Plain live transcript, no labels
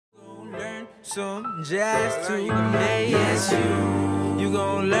some jazz today. Yes, you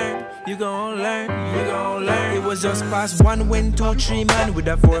gon' learn, you gon' learn, you gon' learn. It was just past 1, 2, 3 man with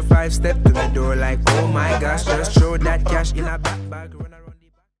a 4, 5 step to the door like, oh my gosh, just throw that cash in a backpack, run around the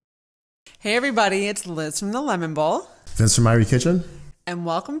back. Hey everybody, it's Liz from the Lemon Bowl. Vince from Irie Kitchen. And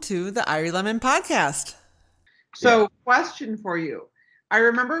welcome to the Irie Lemon Podcast. So, question for you. I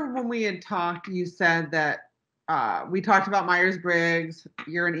remember when we had talked, you said that we talked about Myers-Briggs,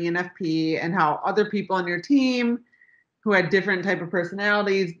 you're an ENFP, and how other people on your team who had different type of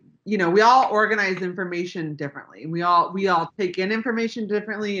personalities, you know, we all organize information differently. We all take in information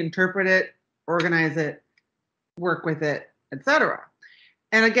differently, interpret it, organize it, work with it, etc.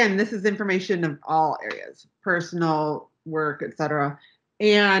 And again, this is information of all areas, personal, work, etc.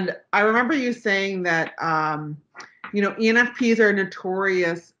 And I remember you saying that, you know, ENFPs are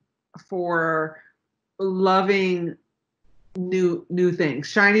notorious for loving new things,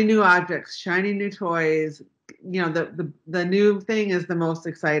 shiny new objects, shiny new toys. You know, the new thing is the most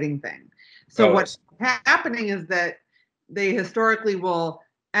exciting thing. So what's happening is that they historically will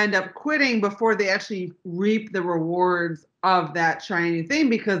end up quitting before they actually reap the rewards of that shiny new thing,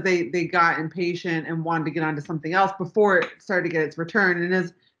 because they got impatient and wanted to get onto something else before it started to get its return. And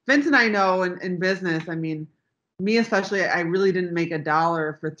as Vince and I know in business, I mean, me especially, I really didn't make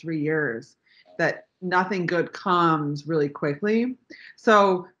 $1 for 3 years, that nothing good comes really quickly.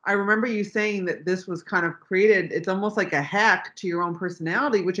 So I remember you saying that this was kind of created, it's almost like a hack to your own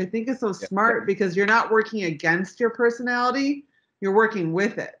personality, which I think is so smart, because you're not working against your personality, you're working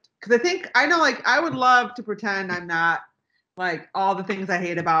with it. Because I know, like, I would love to pretend I'm not like all the things I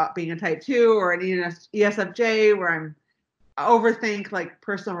hate about being a type 2 or an ESFJ, where I overthink like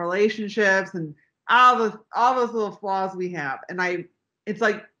personal relationships and all those little flaws we have. And it's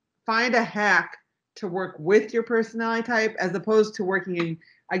like, find a hack to work with your personality type as opposed to working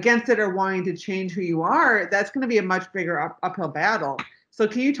against it or wanting to change who you are. That's going to be a much bigger uphill battle. So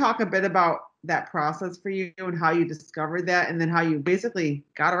can you talk a bit about that process for you and how you discovered that, and then how you basically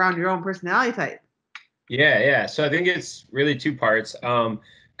got around your own personality type? Yeah. So I think it's really 2 parts.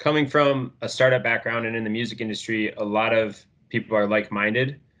 Coming from a startup background and in the music industry, a lot of people are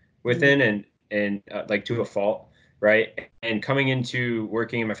like-minded within and like to a fault, right? And coming into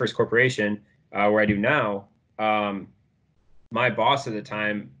working in my first corporation, where I do now, my boss at the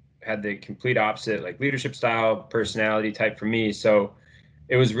time had the complete opposite, like leadership style, personality type for me. So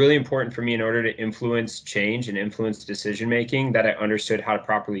it was really important for me, in order to influence change and influence decision making, that I understood how to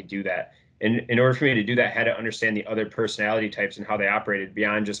properly do that. And in order for me to do that, I had to understand the other personality types and how they operated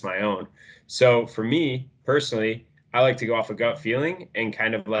beyond just my own. So for me personally, I like to go off a gut feeling and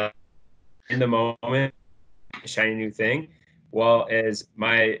kind of like in the moment, shiny new thing. Well, as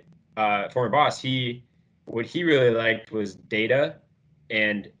my former boss, what he really liked was data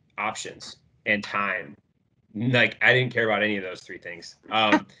and options and time. Like, I didn't care about any of those 3 things.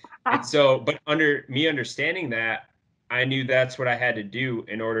 And so, but under me understanding that, I knew that's what I had to do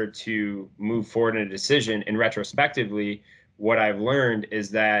in order to move forward in a decision. And retrospectively, what I've learned is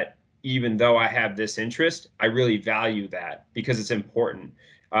that even though I have this interest, I really value that because it's important.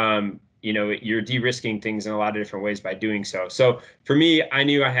 You know, you're de-risking things in a lot of different ways by doing so. So for me, I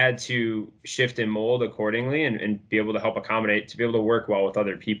knew I had to shift and mold accordingly and be able to help accommodate, to be able to work well with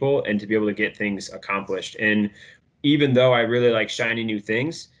other people and to be able to get things accomplished. And even though I really like shiny new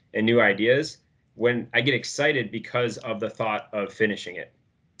things and new ideas, when I get excited because of the thought of finishing it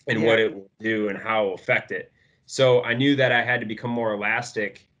and what it will do and how it will affect it. So I knew that I had to become more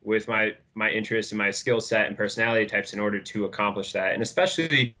elastic with my interests and my skill set and personality types in order to accomplish that. And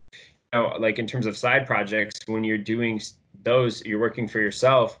especially, like in terms of side projects, when you're doing those, you're working for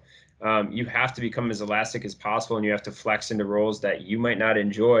yourself, you have to become as elastic as possible, and you have to flex into roles that you might not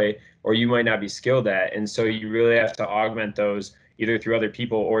enjoy or you might not be skilled at. And so you really have to augment those either through other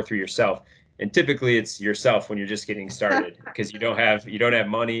people or through yourself. And typically it's yourself when you're just getting started, because you don't have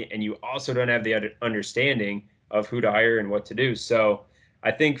money, and you also don't have the understanding of who to hire and what to do. So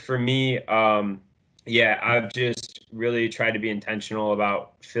I think for me, I've just really tried to be intentional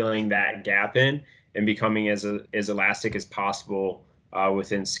about filling that gap in and becoming as elastic as possible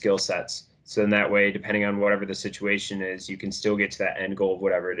within skill sets. So in that way, depending on whatever the situation is, you can still get to that end goal of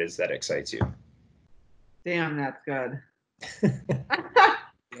whatever it is that excites you. Damn, that's good.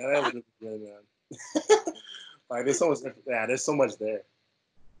 Yeah, that was really good, man. Like, there's so much. Yeah, there's so much there.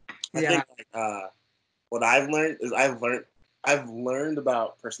 I think like, what I've learned is I've learned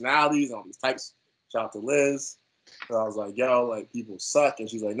about personalities, all these types. Shout out to Liz. So I was like, yo, like, people suck. And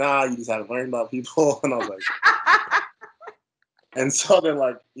she's like, nah, you just haven't learned about people. And I was like, and so then,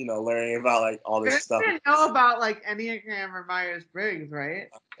 like, you know, learning about like all this stuff. You didn't know about like Enneagram or Myers-Briggs, right?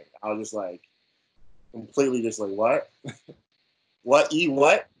 I was just like, completely just like, what? What?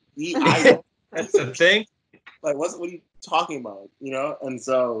 What? I That's the thing. like, what are you talking about? You know? And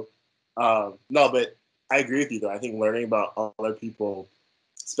so, no, but I agree with you though. I think learning about other people,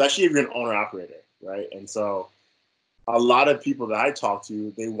 especially if you're an owner operator, right? And so a lot of people that I talk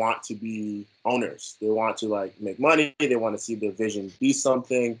to, they want to be owners. They want to like make money. They want to see their vision be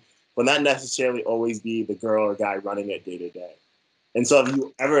something, but not necessarily always be the girl or guy running it day to day. And so if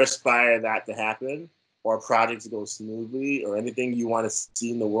you ever aspire that to happen, or projects go smoothly, or anything you want to see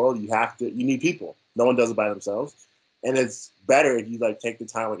in the world, you need people. No one does it by themselves. And it's better if you like take the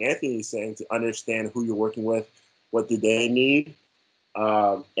time, like Anthony is saying, to understand who you're working with, what do they need.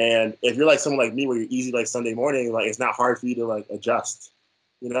 And if you're like someone like me, where you're easy like Sunday morning, like it's not hard for you to like adjust.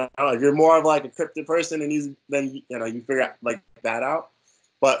 You know, if you're more of like a cryptic person and then you know you figure out like that out.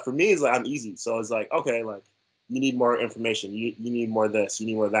 But for me, it's like I'm easy. So it's like, okay, like you need more information, you need more of this, you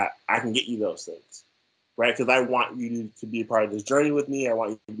need more of that. I can get you those things, right? Because I want you to be a part of this journey with me. I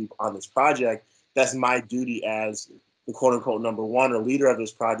want you to be on this project. That's my duty as the quote unquote number one or leader of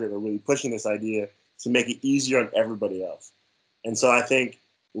this project, or really pushing this idea to make it easier on everybody else. And so I think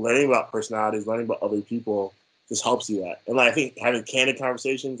learning about personalities, learning about other people just helps you that. And like, I think having candid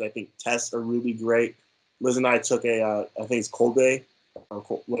conversations, I think tests are really great. Liz and I took I think it's Colby or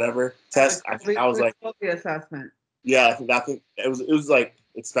whatever test. I was like, Colby assessment. Yeah, I think it was like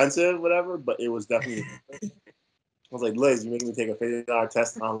expensive, whatever, but it was definitely. I was like, Liz, you're making me take a $50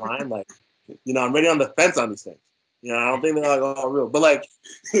 test online. Like, you know, I'm ready on the fence on these things. You know, I don't think they're like all real, but like,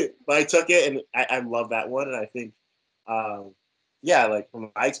 but I took it and I love that one. And I think, yeah, like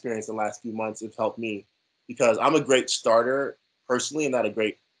from my experience in the last few months, it's helped me because I'm a great starter personally and not a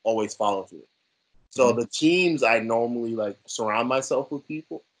great always follow through. So the teams I normally like surround myself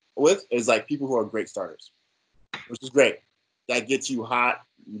with is like people who are great starters, which is great. That gets you hot.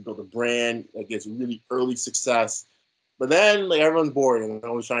 You build a brand that gets really early success. But then like everyone's bored and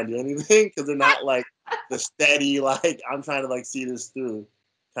no one's trying to do anything because they're not like the steady, like I'm trying to like see this through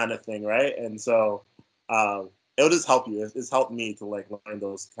kind of thing, right? And so it'll just help you. It's helped me to like learn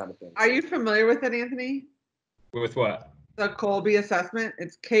those kind of things. Are you familiar with it, Anthony? With what? The Colby assessment.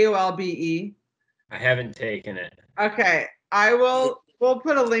 It's Kolbe. I haven't taken it. Okay, we'll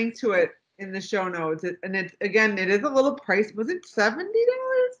put a link to it in the show notes. And it is a little price. Was it $70?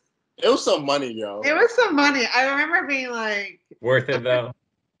 It was some money, yo. It was some money. I remember being like, worth it though.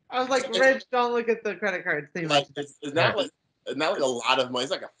 I was like, Rich, don't look at the credit cards. Like it's not like a lot of money.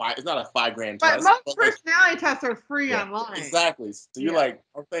 It's like it's not a $5,000 but test. Most personality tests are free online. Exactly. So you're like,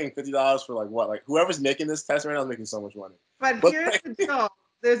 I'm paying $50 for like what? Like whoever's making this test right now is making so much money. But here's the deal.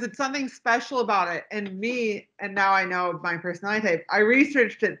 There's something special about it. And now I know my personality type. I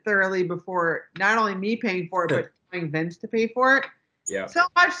researched it thoroughly before not only me paying for it, but telling Vince to pay for it. Yeah. So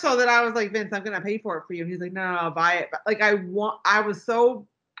much so that I was like, Vince, I'm gonna pay for it for you. He's like, no, I'll buy it. But like I was so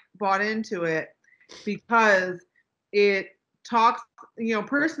bought into it because it talks,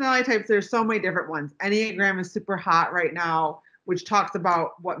 personality types, there's so many different ones. Enneagram is super hot right now, which talks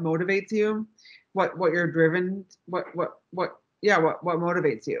about what motivates you, what you're driven, what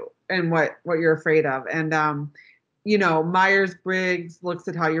motivates you and what you're afraid of. And Myers-Briggs looks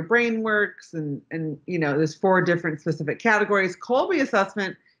at how your brain works and there's 4 different specific categories. Colby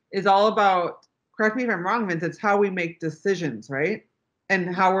assessment is all about, correct me if I'm wrong, Vince, it's how we make decisions, right?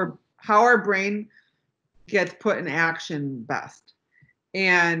 And how our brain gets put in action best.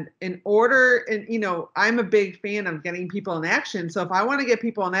 And I'm a big fan of getting people in action. So if I want to get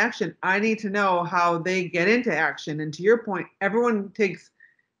people in action, I need to know how they get into action. And to your point, everyone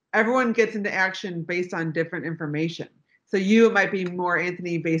gets into action based on different information. So you might be more,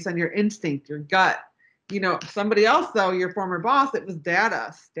 Anthony, based on your instinct, your gut. Somebody else though, your former boss, it was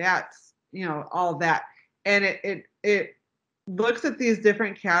data, stats, all that. And it looks at these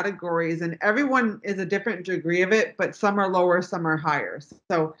different categories, and everyone is a different degree of it, but some are lower, some are higher.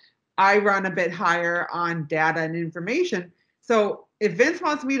 So I run a bit higher on data and information. So if Vince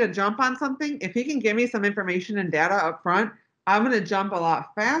wants me to jump on something, if he can give me some information and data up front, I'm going to jump a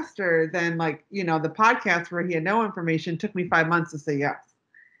lot faster than the podcast where he had no information, took me 5 months to say yes.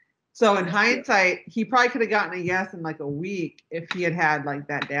 So in hindsight, he probably could have gotten a yes in like a week if he had like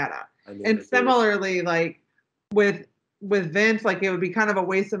that data. And similarly, like with Vince, like it would be kind of a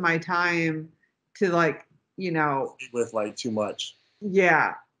waste of my time to with like too much.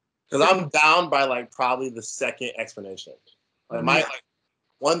 Yeah. Because I'm down by like probably the second explanation. Like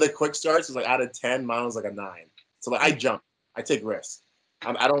one of the quick starts is like out of 10, mine was like a 9. So like I jump, I take risks.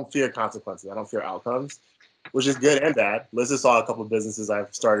 I don't fear consequences. I don't fear outcomes, which is good and bad. Liz saw a couple of businesses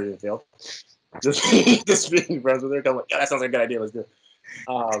I've started and failed. Just being friends with her, I'm like, yeah, that sounds like a good idea. Let's do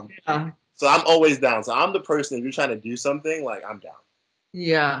it. So I'm always down. So I'm the person, if you're trying to do something, like, I'm down.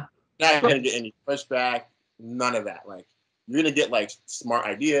 Yeah. Not going to get any pushback, none of that. Like, you're going to get, like, smart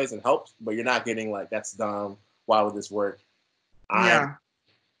ideas and help, but you're not getting, like, that's dumb. Why would this work? Yeah.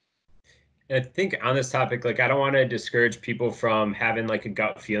 I think on this topic, like, I don't want to discourage people from having like a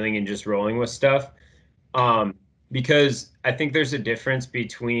gut feeling and just rolling with stuff. Because I think there's a difference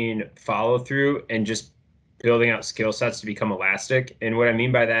between follow through and just building out skill sets to become elastic. And what I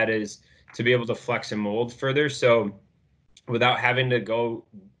mean by that is to be able to flex and mold further. So without having to go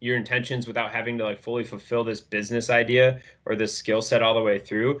your intentions, without having to like fully fulfill this business idea or this skill set all the way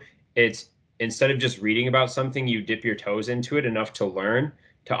through, it's instead of just reading about something, you dip your toes into it enough to learn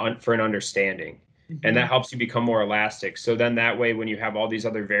for an understanding. And that helps you become more elastic. So then that way, when you have all these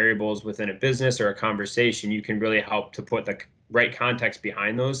other variables within a business or a conversation, you can really help to put the right context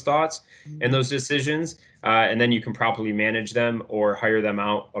behind those thoughts and those decisions. And then you can properly manage them or hire them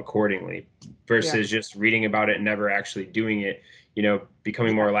out accordingly versus just reading about it and never actually doing it,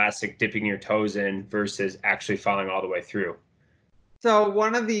 becoming more elastic, dipping your toes in versus actually following all the way through. So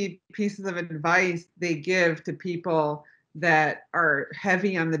one of the pieces of advice they give to people that are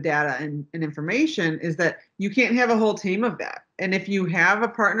heavy on the data and information is that you can't have a whole team of that. And if you have a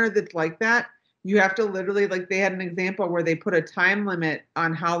partner that's like that, you have to literally, like they had an example where they put a time limit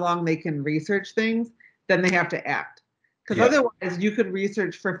on how long they can research things, then they have to act. Because otherwise you could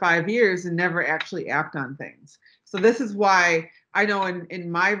research for 5 years and never actually act on things. So this is why I know in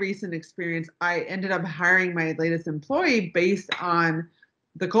my recent experience, I ended up hiring my latest employee based on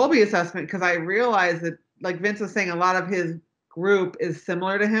the Kolbe assessment because I realized that, like Vince was saying, a lot of his group is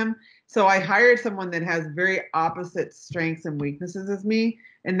similar to him. So I hired someone that has very opposite strengths and weaknesses as me.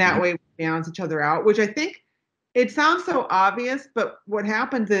 And that way we balance each other out, which I think it sounds so obvious, but what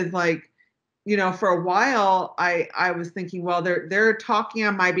happens is like, for a while I was thinking, well, they're talking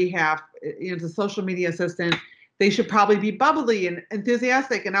on my behalf, it's a social media assistant. They should probably be bubbly and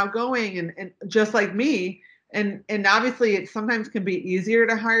enthusiastic and outgoing and just like me. And obviously it sometimes can be easier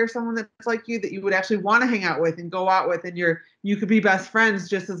to hire someone that's like you, that you would actually want to hang out with and go out with, and you could be best friends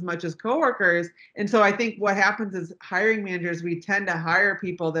just as much as coworkers. And so I think what happens is hiring managers, we tend to hire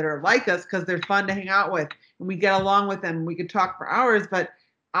people that are like us because they're fun to hang out with and we get along with them. We could talk for hours, but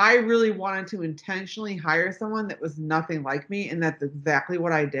I really wanted to intentionally hire someone that was nothing like me, and that's exactly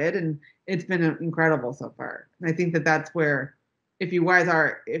what I did. And it's been incredible so far. And I think that that's where, if you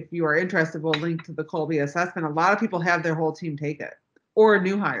are interested, we'll link to the Kolbe assessment. A lot of people have their whole team take it, or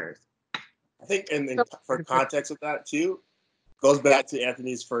new hires. I think, and for context of that too, goes back to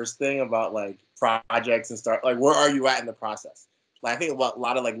Anthony's first thing about like projects and start, like, where are you at in the process? Like, I think what a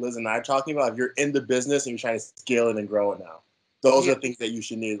lot of like Liz and I are talking about, if you're in the business and you're trying to scale it and grow it now, those are things that you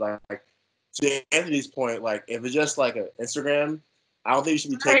should need. Like to Anthony's point, like if it's just like an Instagram, I don't think you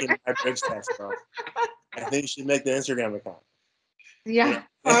should be taking my bridge test, bro. I think you should make the Instagram account. Yeah.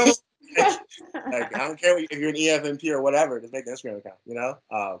 Like, I don't care if you're an EFMP or whatever, just make the Instagram account,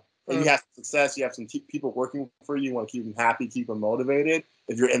 If you have success, you have some people working for you, you want to keep them happy, keep them motivated.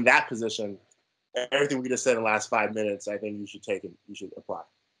 If you're in that position, everything we just said in the last 5 minutes, I think you should take it, you should apply.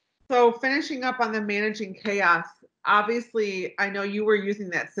 So finishing up on the managing chaos, obviously, I know you were using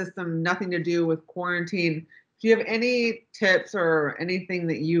that system, nothing to do with quarantine. Do you have any tips or anything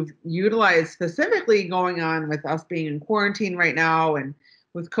that you've utilized specifically going on with us being in quarantine right now and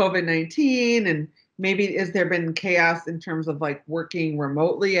with COVID-19? And maybe has there been chaos in terms of like working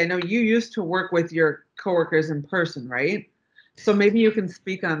remotely? I know you used to work with your coworkers in person, right? So maybe you can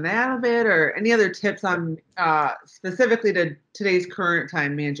speak on that a bit, or any other tips on specifically to today's current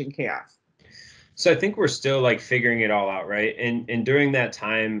time managing chaos. So I think we're still like figuring it all out, right? And during that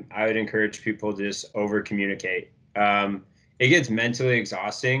time, I would encourage people to just over communicate. It gets mentally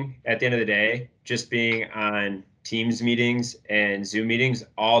exhausting at the end of the day, just being on Teams meetings and Zoom meetings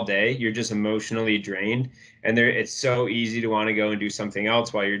all day. You're just emotionally drained, and it's so easy to want to go and do something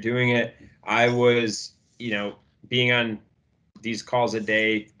else while you're doing it. I was, being on these calls a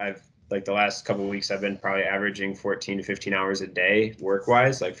day. I've like the last couple of weeks, I've been probably averaging 14 to 15 hours a day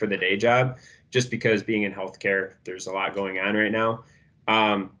work-wise, like for the day job, just because being in healthcare, there's a lot going on right now.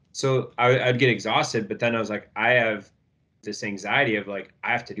 So I'd get exhausted, but then I was like, I have this anxiety of like,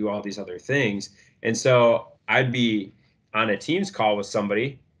 I have to do all these other things. And so I'd be on a Teams call with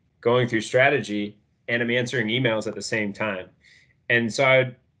somebody going through strategy, and I'm answering emails at the same time. And so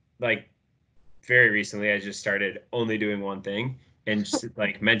I'd like, very recently, I just started only doing one thing and just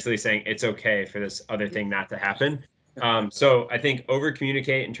like mentally saying it's okay for this other thing not to happen. So I think over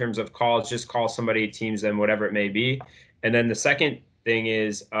communicate in terms of calls, just call somebody, Teams them, whatever it may be. And then the second thing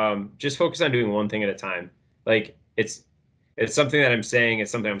is just focus on doing one thing at a time. Like it's something that I'm saying.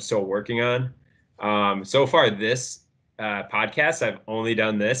 It's something I'm still working on. So far this podcast, I've only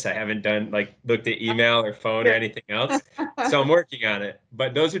done this. I haven't done looked at email or phone or anything else. So I'm working on it.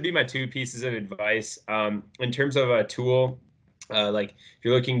 But those would be my two pieces of advice. In terms of a tool, if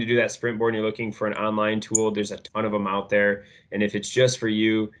you're looking to do that sprint board and you're looking for an online tool, there's a ton of them out there. And if it's just for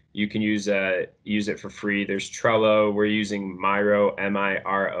you, you can use it for free. There's Trello. We're using Miro,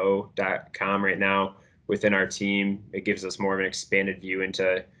 MIRO.com right now within our team. It gives us more of an expanded view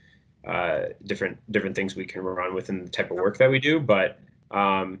into different things we can run within the type of work that we do. But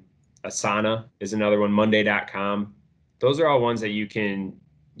Asana is another one, Monday.com. Those are all ones that you can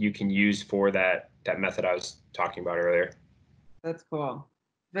use for that method I was talking about earlier. That's cool.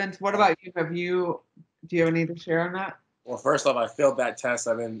 Vince, what about you? Do you have anything to share on that? Well, first off, I failed that test.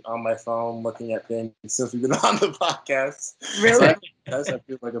 I've been on my phone looking at things since we've been on the podcast. Really? So I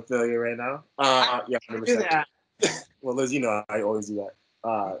feel like a failure right now. Yeah, 100%. Do that. Well, Liz, I always do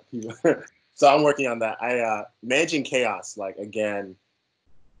that. So I'm working on that. Managing chaos,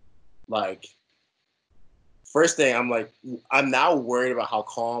 first thing, I'm now worried about how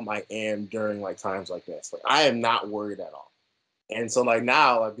calm I am during times like this. I am not worried at all. And so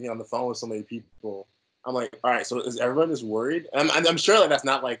now, being on the phone with so many people, I'm all right, so is everyone just worried? I'm sure that's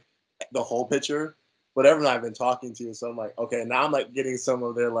not the whole picture, but everyone I've been talking to, so I'm okay, now I'm getting some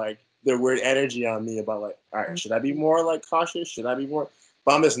of their weird energy on me about all right, should I be more cautious? Should I be more?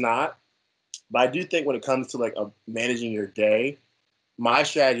 But I'm just not. But I do think when it comes to managing your day, my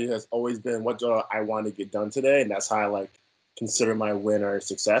strategy has always been what do I want to get done today, and that's how I consider my win or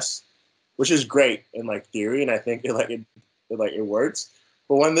success, which is great in theory, and I think it works.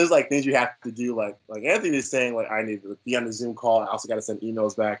 But when there's things you have to do, like Anthony is saying, I need to be on the Zoom call. I also got to send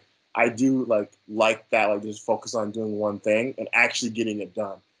emails back. I do like that, just focus on doing one thing and actually getting it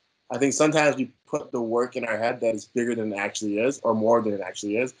done. I think sometimes we put the work in our head that is bigger than it actually is, or more than it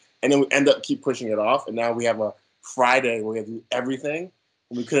actually is, and then we end up keep pushing it off. And now we have a Friday where we have to do everything,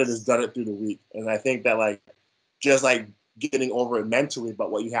 and we could have just done it through the week. And I think that just getting over it mentally about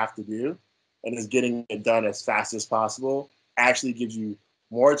what you have to do, and just getting it done as fast as possible actually gives you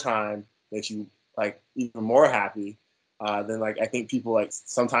more time, makes you even more happy than I think people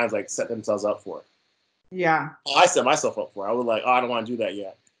sometimes set themselves up for. Yeah. I set myself up for. I was I don't want to do that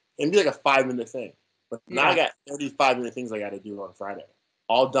yet. It'd be a 5-minute thing, but now I got 35-minute things I got to do on Friday,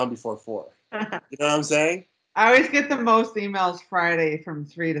 all done before 4. You know what I'm saying? I always get the most emails Friday from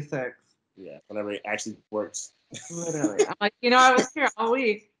 3 to 6. Yeah, whenever it actually works. Literally, I'm I was here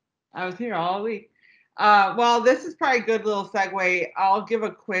all week. Well, this is probably a good little segue. I'll give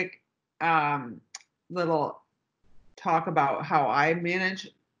a quick little talk about how I manage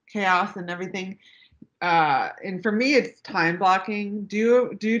chaos and everything. And for me, it's time blocking. Do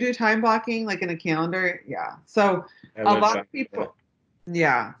you do time blocking in a calendar? Yeah. So a lot of people,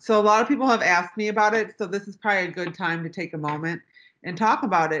 So a lot of people have asked me about it. So this is probably a good time to take a moment and talk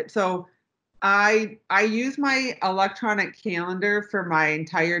about it. So I use my electronic calendar for my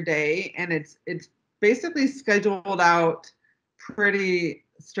entire day, and it's basically scheduled out pretty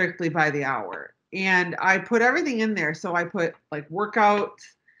strictly by the hour. And I put everything in there. So I put workouts,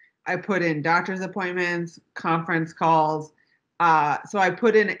 I put in doctor's appointments, conference calls. So I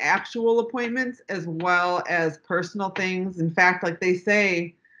put in actual appointments as well as personal things. In fact, they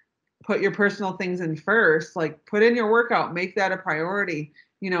say, put your personal things in first, put in your workout, make that a priority.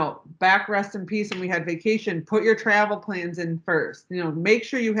 Back rest in peace. And we had vacation, put your travel plans in first, make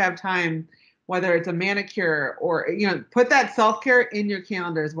sure you have time, whether it's a manicure or, put that self-care in your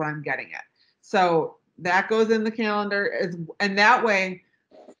calendar is what I'm getting at. So that goes in the calendar and that way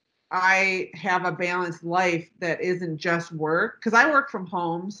I have a balanced life that isn't just work, because I work from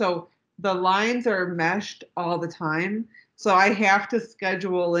home. So the lines are meshed all the time. So I have to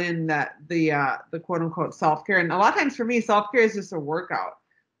schedule in that the quote unquote self-care. And a lot of times for me, self-care is just a workout.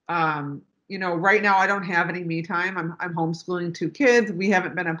 Right now I don't have any me time. I'm homeschooling 2 kids. We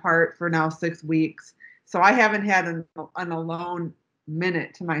haven't been apart for now 6 weeks. So I haven't had an alone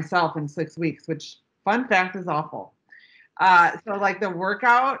minute to myself in 6 weeks, which fun fact is awful. So the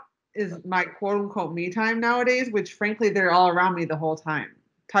workout is my quote unquote me time nowadays, which frankly, they're all around me the whole time,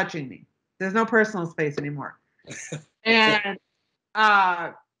 touching me. There's no personal space anymore. And,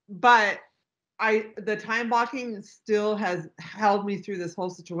 but the time blocking still has held me through this whole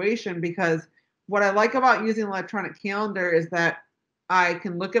situation, because what I like about using electronic calendar is that I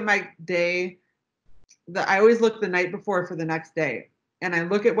can look at my day. I always look the night before for the next day, and I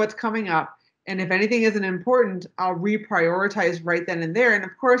look at what's coming up. And if anything isn't important, I'll reprioritize right then and there. And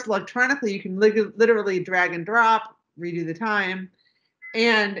of course, electronically, you can literally drag and drop, redo the time.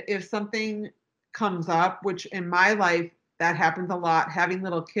 And if something comes up, which in my life that happens a lot. Having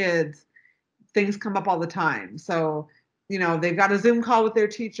little kids, things come up all the time. So, they've got a Zoom call with their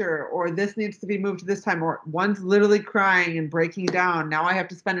teacher, or this needs to be moved to this time, or one's literally crying and breaking down. Now I have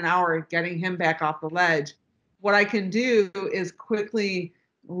to spend an hour getting him back off the ledge. What I can do is quickly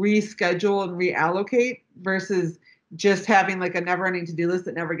reschedule and reallocate versus just having like a never ending to-do list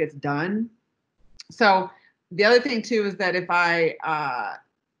that never gets done. So the other thing too is that if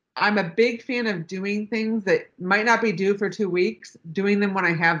I'm a big fan of doing things that might not be due for 2 weeks, doing them when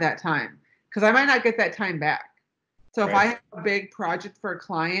I have that time, because I might not get that time back. So if I have a big project for a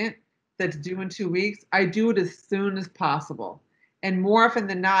client that's due in 2 weeks, I do it as soon as possible. And more often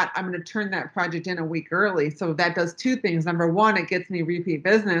than not, I'm going to turn that project in a week early. So that does two things. Number one, it gets me repeat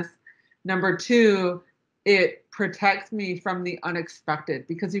business. Number two, it protects me from the unexpected,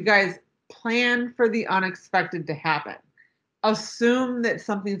 because you guys plan for the unexpected to happen. Assume that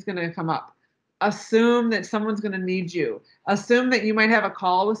something's going to come up. Assume that someone's going to need you. Assume that you might have a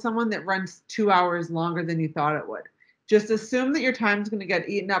call with someone that runs 2 hours longer than you thought it would. Just assume that your time's going to get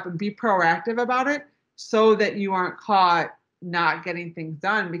eaten up, and be proactive about it so that you aren't caught not getting things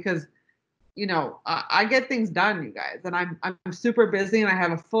done. Because, I get things done, you guys, and I'm super busy and I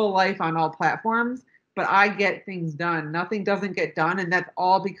have a full life on all platforms, but I get things done. Nothing doesn't get done. And that's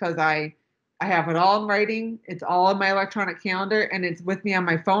all because I have it all in writing. It's all in my electronic calendar, and it's with me on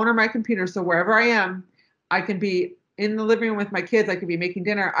my phone or my computer. So wherever I am, I can be in the living room with my kids. I could be making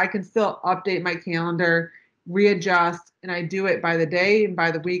dinner. I can still update my calendar, readjust, and I do it by the day and by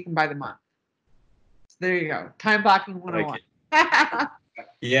the week and by the month. So there you go. Time blocking 101.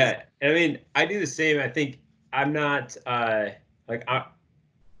 Yeah. I mean, I do the same. I think I'm not I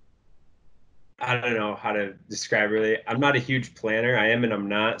don't know how to describe really. I'm not a huge planner. I am and I'm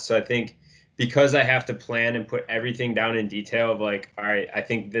not. So I think because I have to plan and put everything down in detail of like, all right, I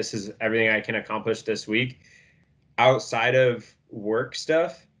think this is everything I can accomplish this week. Outside of work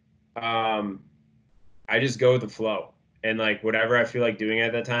stuff, I just go with the flow, and like whatever I feel like doing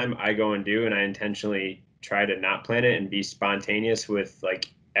at that time, I go and do, and I intentionally try to not plan it and be spontaneous with like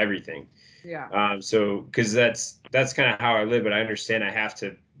everything. Yeah. So because that's kind of how I live, but I understand I have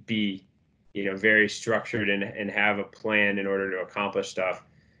to be, very structured and have a plan in order to accomplish stuff,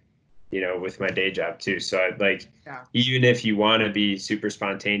 with my day job too. So I like, even if you want to be super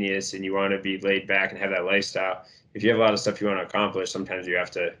spontaneous and you want to be laid back and have that lifestyle, if you have a lot of stuff you want to accomplish, sometimes you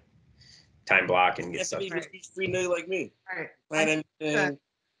have to time block and get stuff. Just be free nigga like me. Right. Plan anything.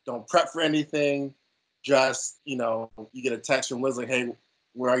 Don't prep for anything. Just, you get a text from Liz like, hey,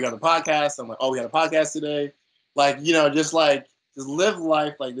 where are you on the podcast? I'm like, oh, we had a podcast today. Like, just live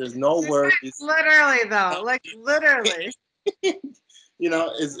life like there's no worries. Literally though, like literally.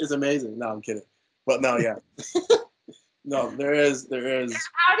 It's amazing. No, I'm kidding. But no, yeah. No, there is.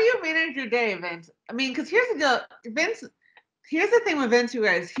 How do you manage your day, Vince? I mean, because here's the deal. Here's the thing with Vince, you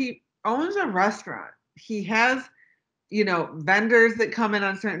guys. He owns a restaurant. He has, vendors that come in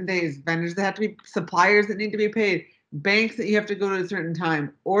on certain days, vendors that have to be, suppliers that need to be paid, banks that you have to go to a certain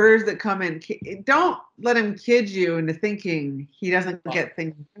time, orders that come in. Don't let him kid you into thinking he doesn't get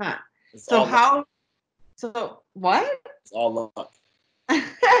things done. So what? It's all luck. I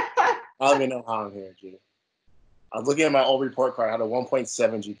don't even know how I'm here, G. I was looking at my old report card. I had a 1.7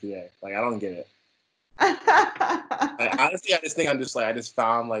 GPA. Like, I don't get it. Honestly, I just think I just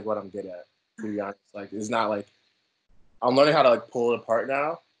found like what I'm good at, to be honest. Like, it's not like I'm learning how to like pull it apart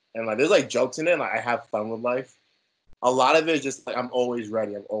now. And like, there's like jokes in it. And, like, I have fun with life. A lot of it is just like, I'm always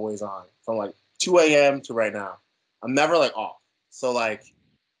ready. I'm always on from like 2 a.m. to right now. I'm never like off. So like,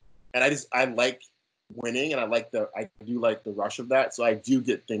 and I like winning, and I do like the rush of that. So I do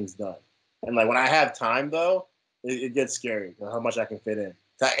get things done. And like when I have time though, it gets scary how much I can fit in.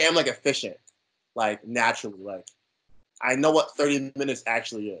 So I am like efficient, like naturally. Like I know what 30 minutes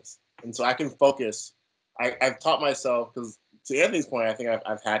actually is, and so I can focus. I've taught myself, because to Anthony's point, I think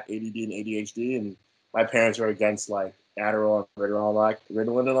I've had ADD and ADHD, and my parents were against like Adderall and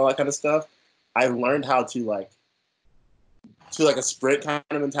Ritalin and all that kind of stuff. I learned how to like a sprint kind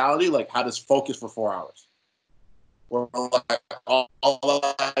of mentality, like how to focus for 4 hours. Or like all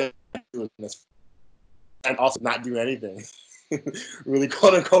I do is this, and also not do anything. Really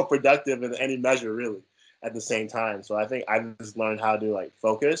quote unquote productive in any measure, really, at the same time. So I think I just learned how to like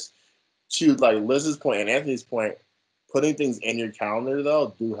focus. To like Liz's point and Anthony's point, putting things in your calendar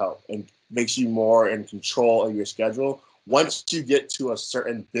though do help and makes you more in control of your schedule once you get to a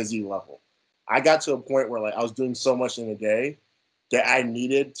certain busy level. I got to a point where like I was doing so much in a day that I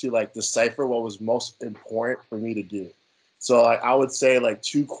needed to like decipher what was most important for me to do. So like I would say like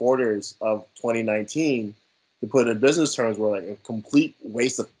 2 quarters of 2019, to put it in business terms, were like a complete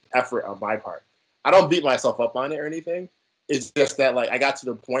waste of effort on my part. I don't beat myself up on it or anything, It's just that like I got to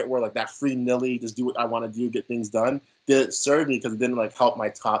the point where like that free nilly, just do what I want to do, get things done, didn't serve me because it didn't like help my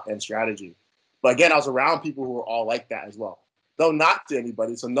top end strategy. But again, I was around people who were all like that as well. Though not to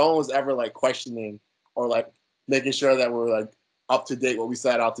anybody, so no one was ever like questioning or like making sure that we're like up to date what we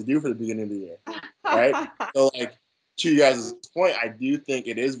set out to do for the beginning of the year, right? So like to you guys' point, I do think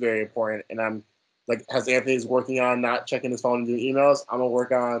it is very important, and I'm like, as Anthony's working on not checking his phone and doing emails, I'm gonna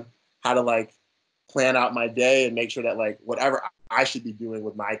work on how to like plan out my day and make sure that like whatever I should be doing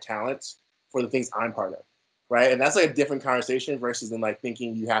with my talents for the things I'm part of, right? And that's like a different conversation versus than like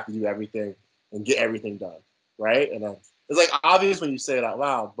thinking you have to do everything and get everything done, right? And it's like obvious when you say it out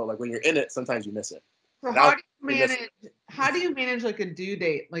loud, but like when you're in it, sometimes you miss it. So how do you manage like a due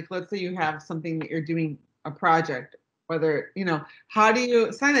date? Like let's say you have something that you're doing a project, whether how do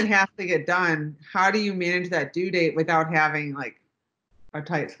you something that has to get done? How do you manage that due date without having like a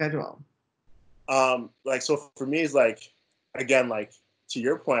tight schedule? Like so for me it's like again, like to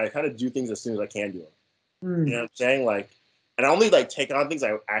your point, I kind of do things as soon as I can do them. You know what I'm saying? Like, and I only like take on things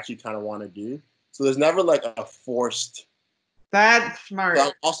I actually kind of want to do. So there's never like a forced. That's smart. So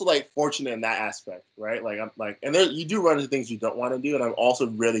I'm also like fortunate in that aspect, right? Like I'm like, and there you do run into things you don't want to do, and I'm also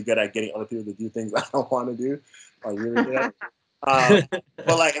really good at getting other people to do things I don't want to do. Like really good at.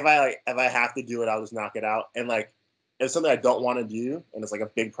 But like if I have to do it, I'll just knock it out. And like if it's something I don't want to do, and it's like a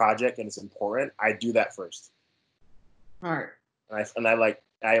big project and it's important, I do that first. All right. And I like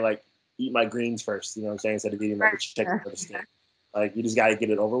eat my greens first, you know what I'm saying, instead of eating like the chicken or the steak. Like you just gotta get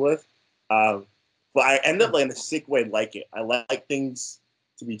it over with. But I end up like in a sick way like it. I like things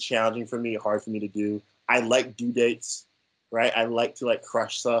to be challenging for me, hard for me to do. I like due dates, right? I like to like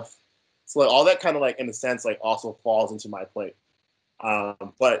crush stuff. So like all that kind of like in a sense like also falls into my plate.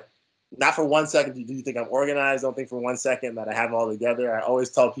 But not for 1 second do you think I'm organized. Don't think for 1 second that I have it all together. I always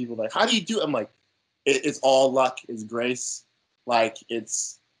tell people like, how do you do it? I'm like, it's all luck, it's grace. Like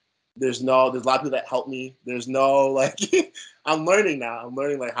there's a lot of people that help me. There's no like I'm learning now. I'm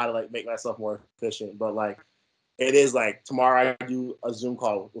learning like how to like make myself more efficient. But like it is like tomorrow I do a Zoom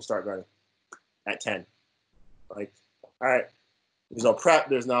call. We'll start running at 10. Like, all right. There's no prep.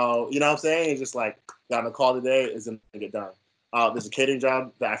 There's no, you know what I'm saying? It's just like got on the call today. It's gonna get done. There's a catering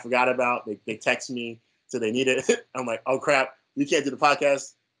job that I forgot about. They text me so they need it. I'm like, oh crap, you can't do the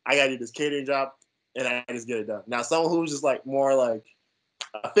podcast. I gotta do this catering job, and I just get it done. Now someone who's just like more like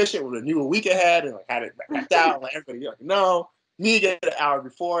efficient with a new week ahead and like had it backed out. Like everybody, like, no, me get it an hour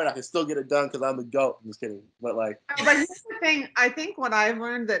before and I can still get it done because I'm the GOAT. I'm just kidding. But like, but here's the thing. I think what I've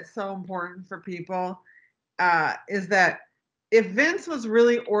learned that's so important for people is that if Vince was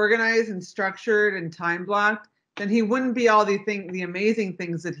really organized and structured and time blocked, then he wouldn't be all the amazing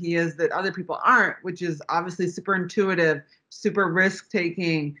things that he is that other people aren't, which is obviously super intuitive, super risk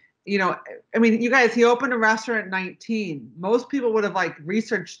taking. I mean, you guys, he opened a restaurant at 19. Most people would have like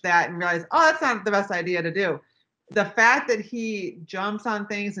researched that and realized, oh, that's not the best idea to do. The fact that he jumps on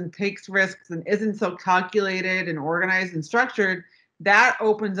things and takes risks and isn't so calculated and organized and structured, that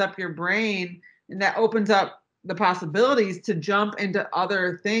opens up your brain and that opens up the possibilities to jump into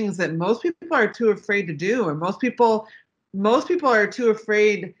other things that most people are too afraid to do. And most people are too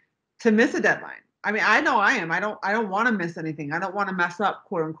afraid to miss a deadline. I mean, I know I am. I don't want to miss anything. I don't want to mess up,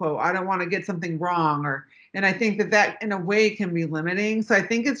 quote unquote. I don't want to get something wrong and I think that in a way can be limiting. So I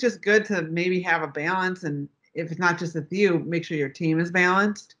think it's just good to maybe have a balance. And if it's not just with you, make sure your team is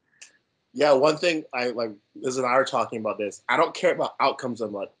balanced. Yeah. One thing Liz and I are talking about this. I don't care about outcomes so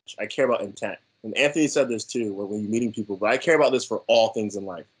much. I care about intent. And Anthony said this too, when you're meeting people, but I care about this for all things in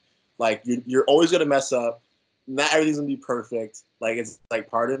life. Like you're always going to mess up. Not everything's gonna be perfect. Like it's like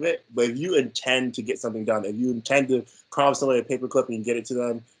part of it. But if you intend to get something done, if you intend to promise somebody a paperclip and get it to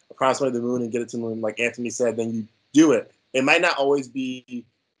them, or promise somebody the moon and get it to them, like Anthony said, then you do it. It might not always be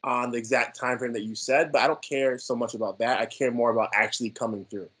on the exact time frame that you said, but I don't care so much about that. I care more about actually coming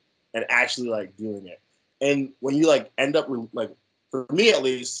through and actually like doing it. And when you like end up like, for me at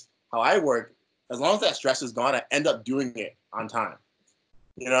least, how I work, as long as that stress is gone, I end up doing it on time.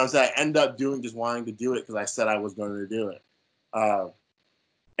 You know what I'm saying? I end up just wanting to do it because I said I was going to do it.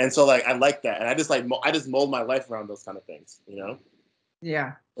 And so like I like that. And I just mold my life around those kind of things, you know?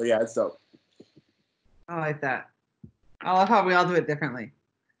 Yeah. But yeah, it's dope. I like that. I love how we all do it differently.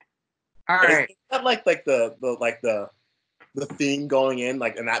 All right. It's not like the theme going in,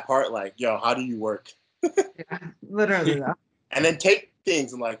 like in that part, like, yo, how do you work? Yeah, literally though. And then take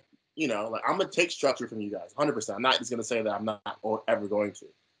things and like, like I'm gonna take structure from you guys, 100%. I'm not just gonna say that I'm not ever going to.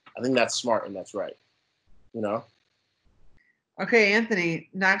 I think that's smart and that's right. Okay, Anthony.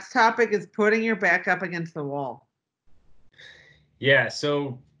 Next topic is putting your back up against the wall. Yeah.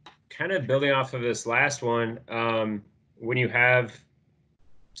 So, kind of building off of this last one, when you have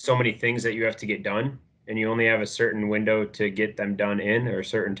so many things that you have to get done and you only have a certain window to get them done in, or a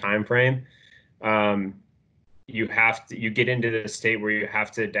certain time frame, you get into the state where you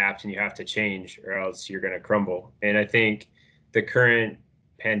have to adapt and you have to change, or else you're going to crumble. And I think the current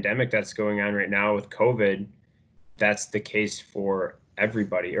pandemic that's going on right now with COVID, that's the case for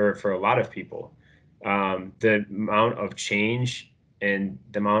everybody, or for a lot of people. The amount of change and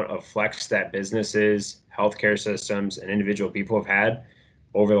the amount of flex that businesses, healthcare systems, and individual people have had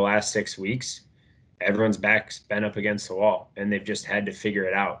over the last 6 weeks, everyone's back's been up against the wall, and they've just had to figure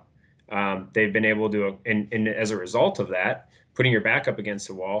it out. They've been able to, and as a result of that, putting your back up against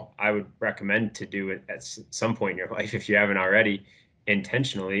the wall, I would recommend to do it at some point in your life, if you haven't already,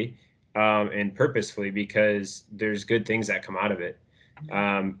 intentionally and purposefully, because there's good things that come out of it.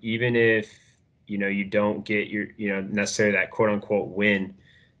 Even if, you don't get your, necessarily that quote unquote win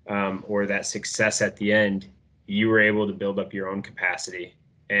or that success at the end, you were able to build up your own capacity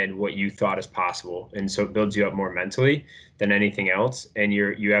and what you thought is possible. And so it builds you up more mentally than anything else. And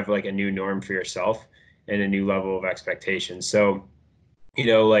you have like a new norm for yourself and a new level of expectation. So,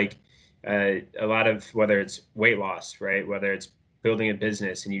 a lot of, whether it's weight loss, right? Whether it's building a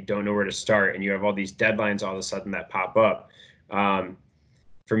business and you don't know where to start and you have all these deadlines all of a sudden that pop up.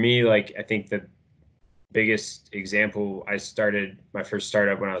 For me, like, I think the biggest example, I started my first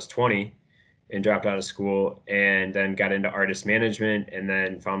startup when I was 20 and dropped out of school, and then got into artist management, and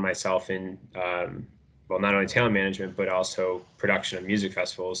then found myself in, not only talent management, but also production of music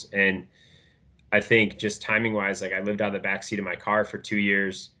festivals. And I think just timing wise, like, I lived out of the backseat of my car for 2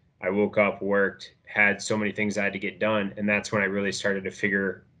 years. I woke up, worked, had so many things I had to get done. And that's when I really started to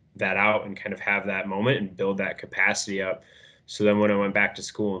figure that out and kind of have that moment and build that capacity up. So then when I went back to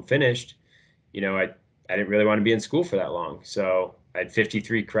school and finished, I didn't really want to be in school for that long. So I had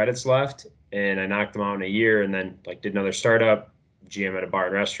 53 credits left, and I knocked them out in a year, and then did another startup, GM at a bar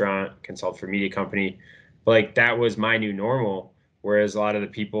and restaurant, consult for a media company. But that was my new normal. Whereas a lot of the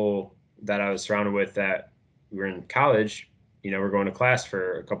people that I was surrounded with that were in college, we're going to class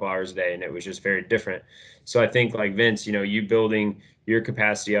for a couple hours a day, and it was just very different. So I think, like Vince, you building your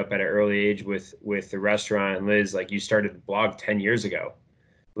capacity up at an early age with the restaurant, and Liz, you started the blog 10 years ago,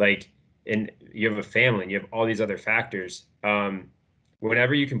 and you have a family and you have all these other factors.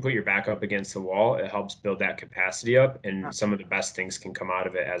 Whenever you can put your back up against the wall, it helps build that capacity up, and some of the best things can come out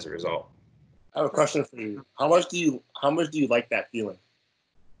of it as a result. I have a question for you. How much do you like that feeling?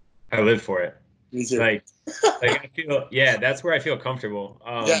 I live for it. Me too. I feel, that's where I feel comfortable.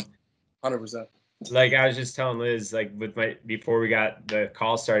 100%. I was just telling Liz, before we got the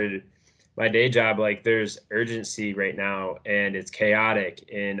call started, my day job, there's urgency right now, and it's chaotic,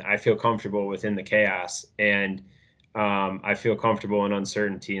 and I feel comfortable within the chaos, and I feel comfortable in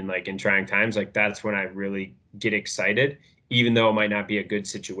uncertainty, and in trying times, that's when I really get excited, even though it might not be a good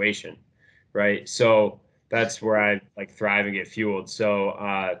situation, right? So that's where I thrive and get fueled. So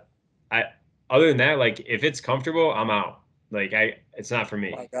other than that, if it's comfortable, I'm out. It's not for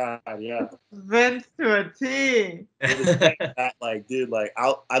me. Oh my God, yeah. Vince to a T. I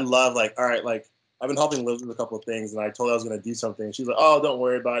love, all right, I've been helping Liz with a couple of things, and I told her I was going to do something. And she's like, oh, don't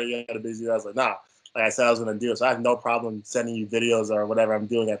worry about it. You got a busy day. I was like, nah. Like I said, I was going to do it. So I have no problem sending you videos or whatever I'm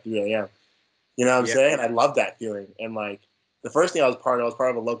doing at 3 a.m. You know what I'm saying? I love that feeling. And the first thing I was part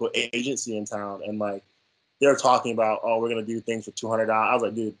of a local agency in town. And they were talking about, oh, we're going to do things for $200. I was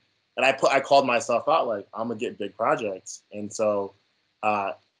like, dude. And I called myself out, I'm going to get big projects. And so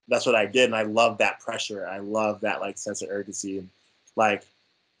that's what I did. And I love that pressure. I love that sense of urgency. And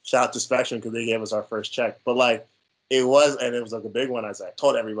shout out to Spectrum because they gave us our first check. But it was a big one. As I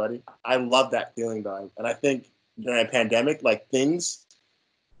told everybody, I love that feeling though. And I think during a pandemic, things,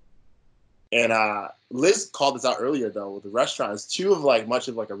 and Liz called this out earlier though, with the restaurants, too, of much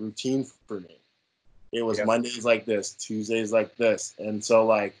of a routine for me. It was Mondays like this, Tuesdays like this. And so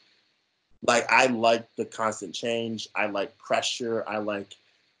I like the constant change. I like pressure. I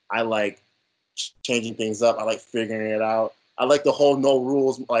like changing things up. I like figuring it out. I like the whole no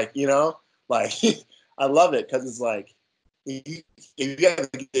rules, I love it because it's if you guys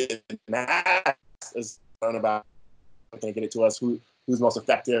get mad, it's about can I get it to us? Who's most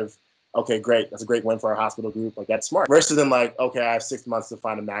effective? Okay, great. That's a great win for our hospital group. That's smart. Versus than okay, I have 6 months to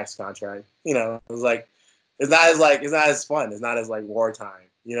find a max contract. It's not as fun. It's not as wartime.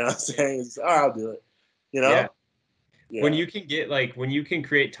 You know what I'm saying? It's, I'll do it. Yeah. When you can get when you can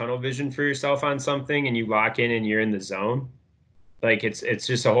create tunnel vision for yourself on something and you lock in and you're in the zone, it's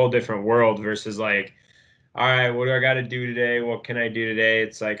just a whole different world versus all right, what do I got to do today? What can I do today?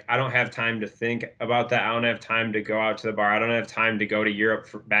 It's I don't have time to think about that. I don't have time to go out to the bar. I don't have time to go to Europe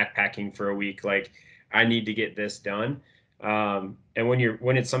for backpacking for a week. I need to get this done. And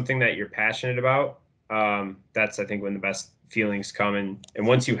when it's something that you're passionate about, that's, I think, when the best feelings come. And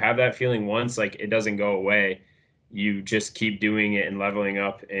once you have that feeling once, like, it doesn't go away. You just keep doing it and leveling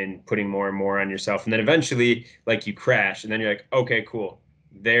up and putting more and more on yourself. And then eventually, like, you crash and then you're like, okay, cool.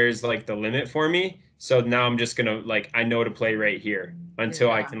 There's like the limit for me. So now I'm just gonna, like, I know to play right here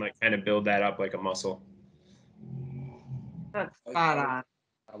until I can, like, kind of build that up like a muscle. That's spot on.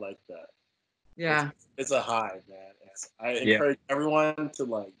 I like that. Yeah. It's a high, man. I Yeah. encourage everyone to,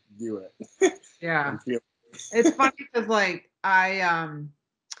 like, do it. Yeah. And feel It's funny because, like, I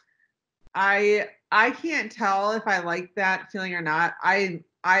can't tell if I like that feeling or not. I've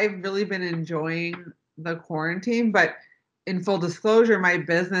really been enjoying the quarantine, but in full disclosure, my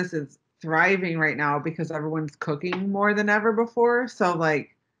business is thriving right now because everyone's cooking more than ever before. So,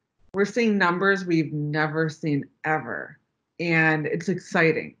 like, we're seeing numbers we've never seen ever. And it's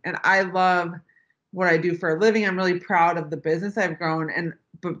exciting. And I love what I do for a living. I'm really proud of the business I've grown. And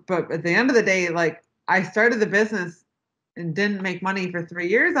but at the end of the day, like, I started the business and didn't make money for 3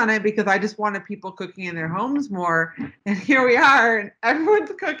 years on it because I just wanted people cooking in their homes more. And here we are, and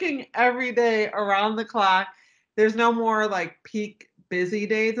everyone's cooking every day around the clock. There's no more, like, peak busy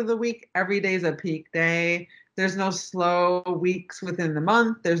days of the week. Every day is a peak day. There's no slow weeks within the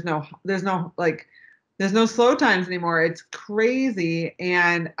month. There's no slow times anymore. It's crazy.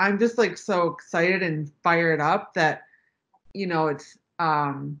 And I'm just, like, so excited and fired up that, it's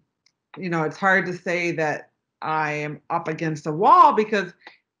hard to say that I am up against a wall, because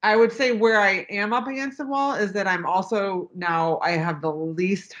I would say where I am up against the wall is that I'm also now, I have the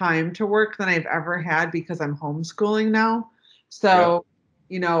least time to work than I've ever had because I'm homeschooling now. So,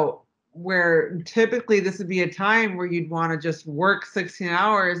 where typically this would be a time where you'd want to just work 16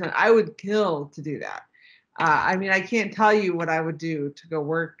 hours, and I would kill to do that. I mean, I can't tell you what I would do to go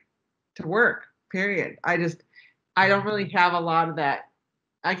work, period. I don't really have a lot of that.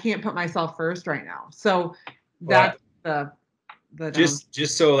 I can't put myself first right now. So that's the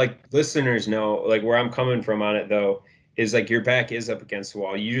just so, like, listeners know, like, where I'm coming from on it, though, is, like, your back is up against the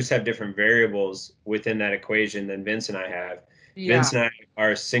wall. You just have different variables within that equation than Vince and I have. Yeah. Vince and I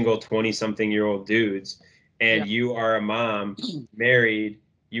are single 20-something-year-old dudes, and you are a mom, married.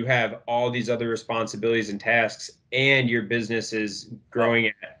 You have all these other responsibilities and tasks, and your business is growing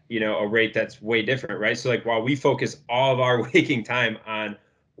at, a rate that's way different, right? So, like, while we focus all of our waking time on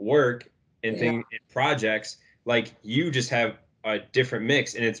work and things and projects, like, you just have a different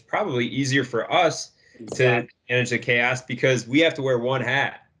mix, and it's probably easier for us to manage the chaos because we have to wear one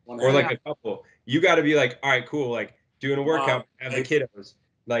hat or like a couple. You got to be like, all right, cool, like, doing a workout, have the kiddos.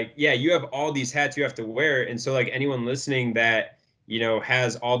 Like, you have all these hats you have to wear. And so, like, anyone listening that,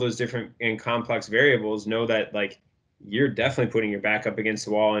 has all those different and complex variables, know that, like, you're definitely putting your back up against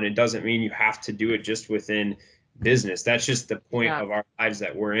the wall. And it doesn't mean you have to do it just within business. That's just the point of our lives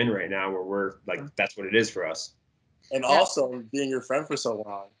that we're in right now, where we're like, that's what it is for us. And also, being your friend for so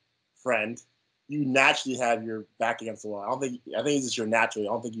long, you naturally have your back against the wall. I think it's just your natural. I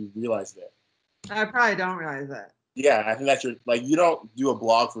don't think you realize that. I probably don't realize that. Yeah, I think that's you don't do a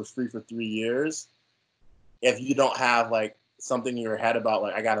blog for free for 3 years if you don't have, like, something in your head about,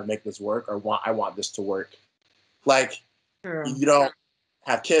 like, I got to make this work, or I want this to work. Like, if you don't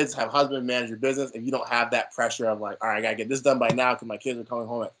have kids, have husband, manage your business, if you don't have that pressure of, like, all right, I got to get this done by now because my kids are coming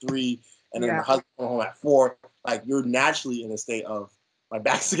home at 3 and then my husband coming home at 4, like, you're naturally in a state of, my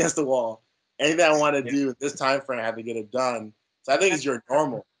back's against the wall. Anything I want to do at this time frame, I have to get it done. So I think it's your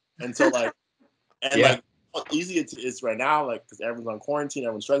normal. And so, like, like, how easy it is right now, like, because everyone's on quarantine,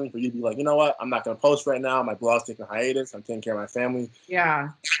 everyone's struggling, for you to be like, you know what, I'm not going to post right now. My blog's taking a hiatus. I'm taking care of my family. Yeah.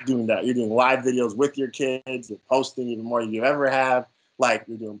 Doing that. You're doing live videos with your kids. You're posting even more than you ever have. Like,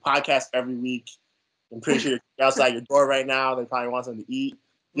 you're doing podcasts every week. I'm pretty sure you're outside your door right now. They probably want something to eat.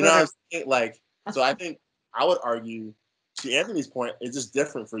 You know what I'm saying? Like, so I think I would argue, to Anthony's point, it's just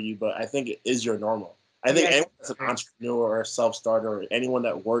different for you, but I think it is your normal. I think anyone that's an entrepreneur or a self-starter or anyone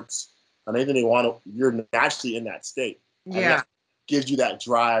that works on anything they want to, you're naturally in that state. Yeah. That gives you that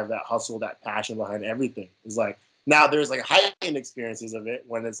drive, that hustle, that passion behind everything. It's like, now there's, like, heightened experiences of it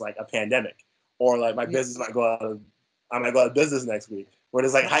when it's, like, a pandemic, or, like, my business might go out of business next week, where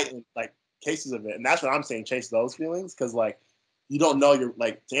there's, like, heightened, like, cases of it. And that's what I'm saying, chase those feelings, because, like, you don't know your,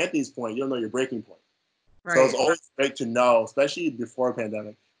 like, to Anthony's point, you don't know your breaking point. Right. So it's always great to know, especially before a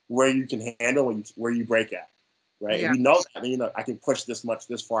pandemic, where you can handle, where you break at, right? Yeah. If you know that, then, I can push this much,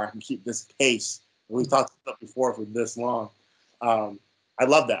 this far, I can keep this pace. And we've talked about before for this long. I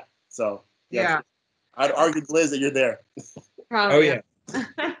love that. So yeah. I'd argue, Liz, that you're there. Probably. Oh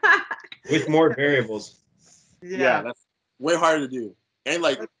yeah. With more variables. Yeah, that's way harder to do. And,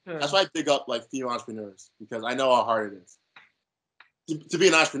 like, that's why I pick up, like, female entrepreneurs, because I know how hard it is. to be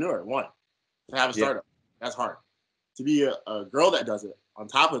an entrepreneur, one, to have a startup, that's hard. To be a girl that does it, on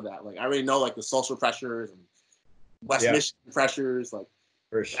top of that, like I already know like the social pressures and West Michigan pressures, like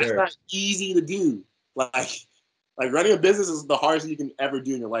for sure, that's not easy to do. Like running a business is the hardest thing you can ever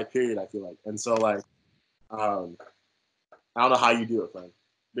do in your life, period. I feel like, and so like, I don't know how you do it, friend.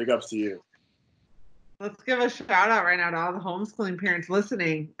 Big ups to you. Let's give a shout out right now to all the homeschooling parents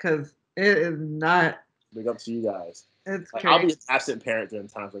listening, because it is not. Big up to you guys. It's like, crazy. I'll be an absent parent during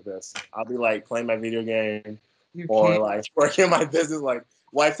times like this. I'll be like playing my video game You or can't. like working my business. Like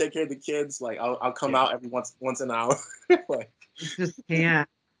wife take care of the kids. Like I'll come out every once an hour. Like You just can't.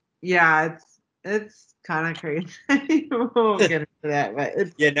 Yeah, it's kind of crazy. We'll get into that, but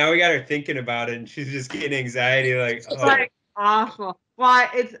it's now we got her thinking about it, and she's just getting anxiety. Like, oh. like awful. Well,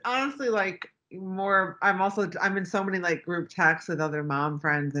 it's honestly like more. I'm in so many like group texts with other mom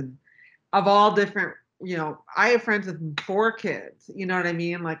friends, and of all different. You know, I have friends with 4 kids. You know what I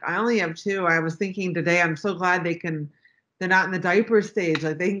mean? Like I only have 2. I was thinking today, I'm so glad they're not in the diaper stage.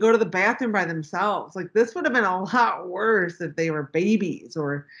 Like they can go to the bathroom by themselves. Like this would have been a lot worse if they were babies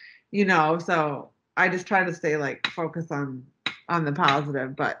or, you know, so I just try to stay like focused on the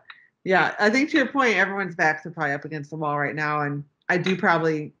positive. But yeah, I think to your point, everyone's backs are probably up against the wall right now. And I do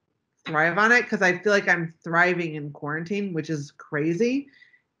probably thrive on it because I feel like I'm thriving in quarantine, which is crazy.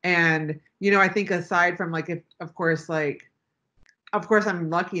 And, you know, I think aside from like, of course, I'm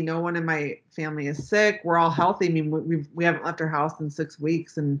lucky. No one in my family is sick. We're all healthy. I mean, we haven't left our house in 6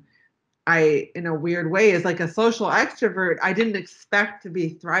 weeks. And I, in a weird way, as like a social extrovert, I didn't expect to be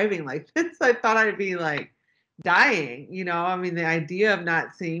thriving like this. I thought I'd be like dying, you know? I mean, the idea of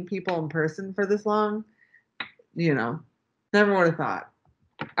not seeing people in person for this long, you know, never would have thought.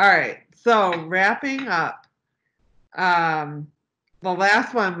 All right. So wrapping up, the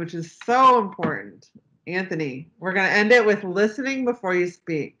last one, which is so important, Anthony, we're going to end it with listening before you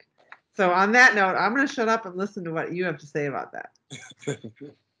speak. So on that note, I'm going to shut up and listen to what you have to say about that.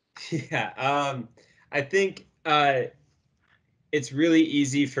 I think it's really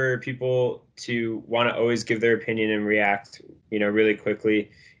easy for people to want to always give their opinion and react, you know, really quickly.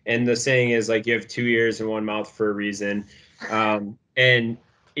 And the saying is like, you have 2 ears and 1 mouth for a reason. And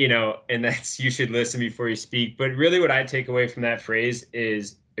you know, and that's you should listen before you speak. But really what I take away from that phrase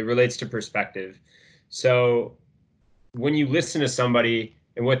is it relates to perspective. So when you listen to somebody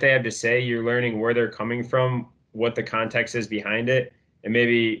and what they have to say, you're learning where they're coming from, what the context is behind it, and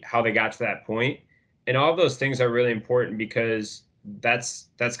maybe how they got to that point. And all of those things are really important because that's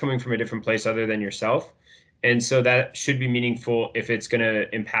coming from a different place other than yourself. And so that should be meaningful if it's going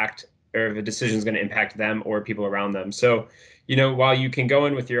to impact or if a decision is going to impact them or people around them. So, you know, while you can go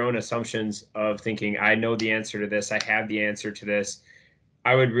in with your own assumptions of thinking, I know the answer to this, I have the answer to this,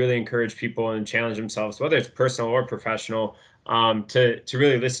 I would really encourage people and challenge themselves, whether it's personal or professional, to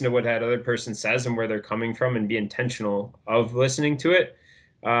really listen to what that other person says and where they're coming from and be intentional of listening to it.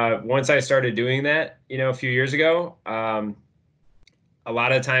 Once I started doing that, you know, a few years ago, a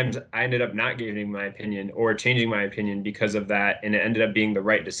lot of times I ended up not giving my opinion or changing my opinion because of that, and it ended up being the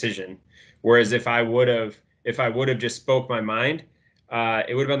right decision. Whereas if I would have just spoke my mind,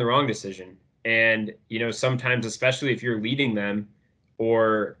 it would have been the wrong decision. And you know, sometimes, especially if you're leading them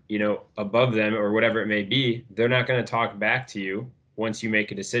or you know above them or whatever it may be, they're not going to talk back to you once you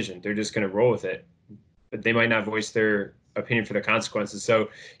make a decision. They're just going to roll with it, but they might not voice their opinion for the consequences. So,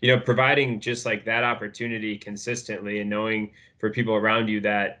 you know, providing just like that opportunity consistently and knowing for people around you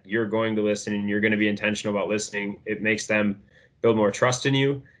that you're going to listen and you're going to be intentional about listening, it makes them build more trust in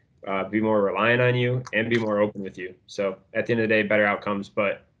you, be more reliant on you, and be more open with you. So at the end of the day, better outcomes,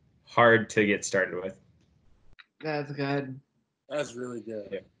 but hard to get started with. That's good. That's really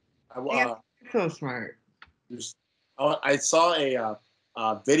good. Yeah. So smart. I saw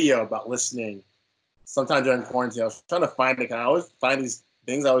a video about listening sometime during quarantine. I was trying to find it. I always find these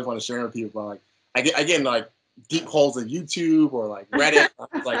things I always want to share with people. But like I get in like deep holes in YouTube or like Reddit.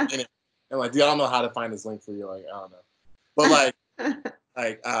 Like in it, and like, dude, I don't know how to find this link for you. Like I don't know. But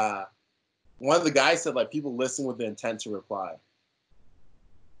like one of the guys said like people listen with the intent to reply.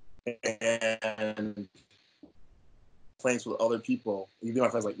 And complaints with other people. Even my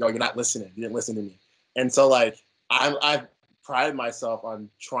friends like, yo, you're not listening. You didn't listen to me. And so like I've prided myself on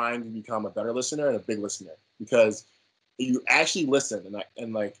trying to become a better listener and a big listener, because you actually listen,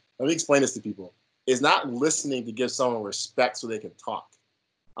 and like let me explain this to people. It's not listening to give someone respect so they can talk.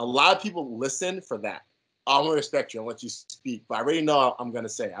 A lot of people listen for that. I'm gonna respect you and let you speak, but I already know what I'm gonna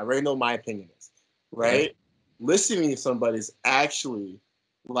say. I already know my opinion is, right? Yeah. Listening to somebody is actually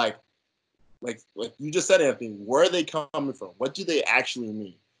like you just said, Anthony, where are they coming from? What do they actually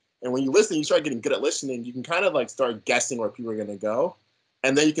mean? And when you listen, you start getting good at listening. You can kind of like start guessing where people are going to go.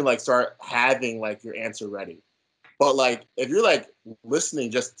 And then you can like start having like your answer ready. But like, if you're like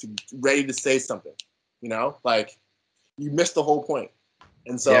listening ready to say something, you know, like you missed the whole point.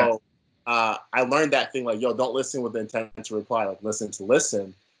 And so I learned that thing, like, yo, don't listen with the intent to reply, like listen to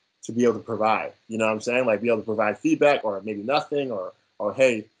be able to provide, you know what I'm saying? Like be able to provide feedback or maybe nothing or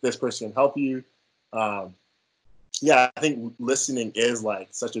hey, this person can help you. I think listening is like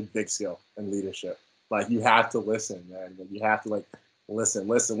such a big skill in leadership. Like you have to listen, man. You have to like listen.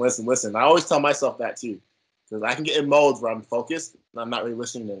 I always tell myself that too, because I can get in modes where I'm focused and I'm not really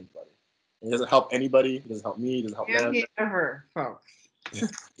listening to anybody. It doesn't help anybody. It doesn't help me. It doesn't help them. Ever, folks.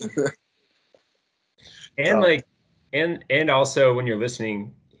 And also when you're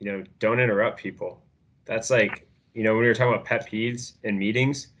listening, you know, don't interrupt people. That's like, you know, when we were talking about pet peeves in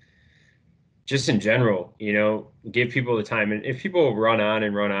meetings, just in general, you know, give people the time. And if people run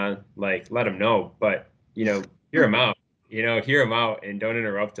on, like let them know, but, you know, hear them out, and don't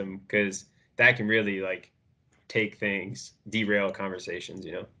interrupt them, because that can really like derail conversations,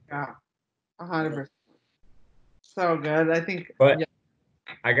 you know? Yeah, 100%. So good. I think. But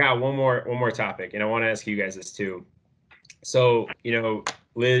I got one more topic, and I want to ask you guys this too. So, you know,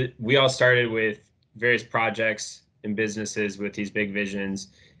 Liz, we all started with various projects and businesses with these big visions.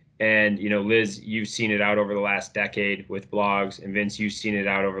 And, you know, Liz, you've seen it out over the last decade with blogs, and Vince, you've seen it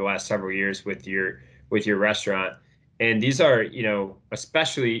out over the last several years with your restaurant. And these are, you know,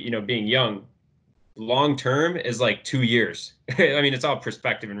 especially, you know, being young, long term is like 2 years. I mean, it's all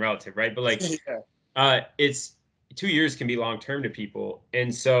perspective and relative, right? But like, it's 2 years can be long term to people.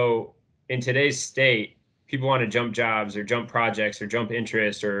 And so in today's state, people want to jump jobs or jump projects or jump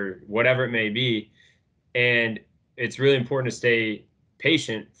interest or whatever it may be. And it's really important to stay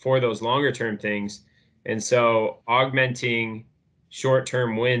patient for those longer term things. And so augmenting short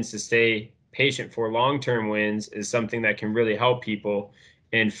term wins to stay patient for long term wins is something that can really help people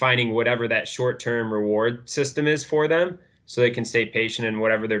in finding whatever that short term reward system is for them, so they can stay patient in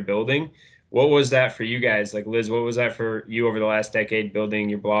whatever they're building. What was that for you guys? Like Liz, what was that for you over the last decade building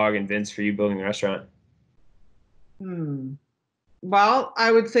your blog, and Vince for you building the restaurant? Well,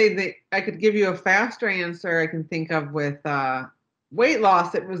 I would say that I could give you a faster answer I can think of with weight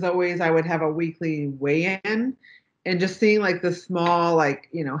loss. It was always I would have a weekly weigh-in, and just seeing like the small, like,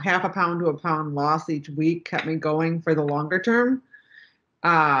 you know, half a pound to a pound loss each week kept me going for the longer term.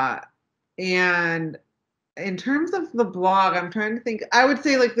 And in terms of the blog, I'm trying to think. I would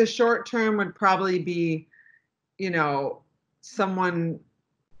say like the short term would probably be, you know, someone,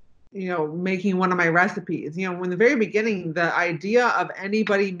 you know, making one of my recipes. You know, in the very beginning, the idea of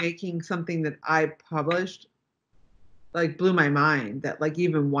anybody making something that I published like blew my mind, that like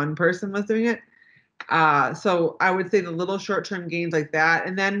even one person was doing it. So I would say the little short-term gains like that.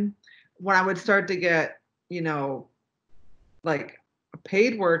 And then when I would start to get, you know, like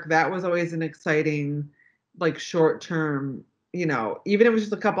paid work, that was always an exciting, like short-term, you know, even if it was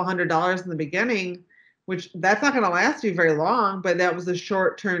just a couple $100s in the beginning, which that's not going to last you very long, but that was a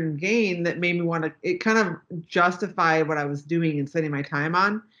short-term gain that made me want to, it kind of justified what I was doing and spending my time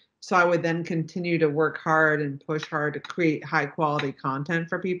on. So I would then continue to work hard and push hard to create high quality content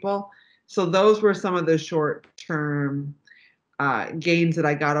for people. So those were some of the short-term gains that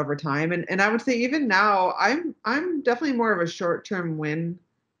I got over time. And I would say even now, I'm definitely more of a short-term win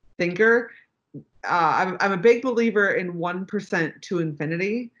thinker. I'm a big believer in 1% to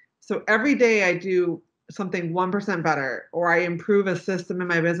infinity. So every day I do something 1% better, or I improve a system in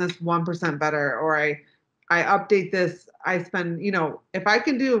my business 1% better, or I update this. I spend, you know, if I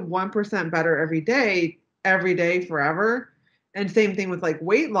can do 1% better every day forever. And same thing with like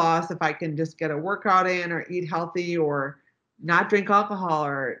weight loss. If I can just get a workout in or eat healthy or not drink alcohol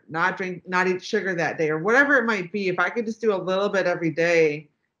or not eat sugar that day or whatever it might be, if I could just do a little bit every day,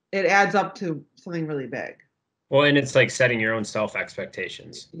 it adds up to something really big. Well, and it's like setting your own self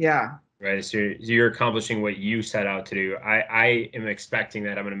expectations. Yeah. Right. So you're accomplishing what you set out to do. I am expecting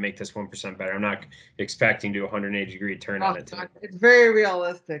that I'm going to make this 1% better. I'm not expecting to do a 180-degree turn on it. It's very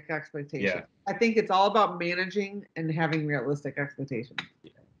realistic expectation. Yeah. I think it's all about managing and having realistic expectations.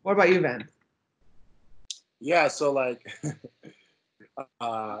 Yeah. What about you, Vince? Yeah. So like,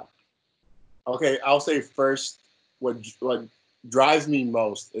 okay, I'll say first, what drives me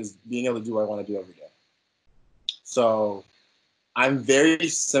most is being able to do what I want to do every day. So I'm very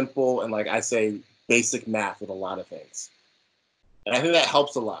simple and, like I say, basic math with a lot of things. And I think that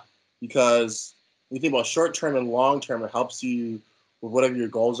helps a lot, because when you think about short term and long term, it helps you with whatever your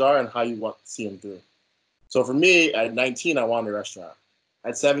goals are and how you want to see them through. So for me, at 19, I wanted a restaurant.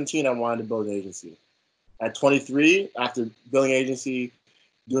 At 17, I wanted to build an agency. At 23, after building an agency,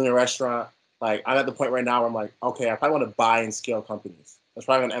 doing a restaurant. Like, I'm at the point right now where I'm like, okay, I probably want to buy and scale companies. That's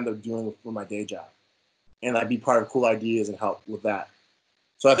probably going to end up doing with my day job. And like be part of cool ideas and help with that.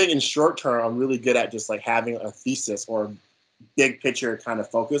 So I think in short term, I'm really good at just like having a thesis or big picture kind of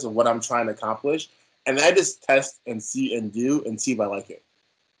focus of what I'm trying to accomplish. And then I just test and see and do and see if I like it.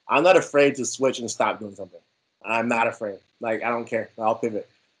 I'm not afraid to switch and stop doing something. I'm not afraid. Like, I don't care. I'll pivot.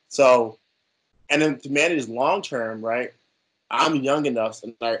 So, and then to manage long term, right? I'm young enough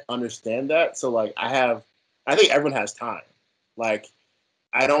and I understand that. So like I think everyone has time. Like,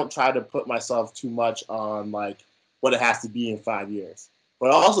 I don't try to put myself too much on like what it has to be in 5 years.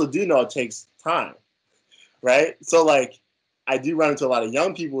 But I also do know it takes time, right? So like I do run into a lot of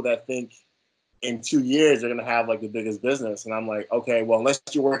young people that think in 2 years they're gonna have like the biggest business. And I'm like, okay, well, unless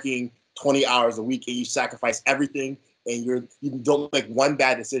you're working 20 hours a week and you sacrifice everything and you don't make one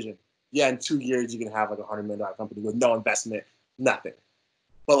bad decision, yeah, in 2 years you can have like $100 million company with no investment, nothing.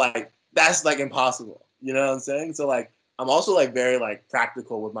 But like that's like impossible. You know what I'm saying? So like I'm also like very like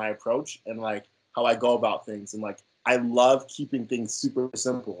practical with my approach and like how I go about things. And like I love keeping things super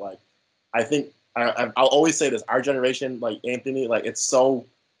simple. Like I think I'll always say this: our generation, like Anthony, like it's so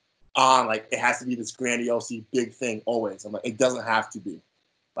on like it has to be this grandiose big thing always. I'm like, it doesn't have to be.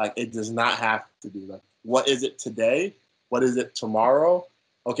 Like it does not have to be. Like, what is it today? What is it tomorrow?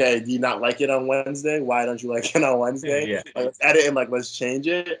 Okay, do you not like it on Wednesday? Why don't you like it on Wednesday? Yeah. Like, let's edit and like let's change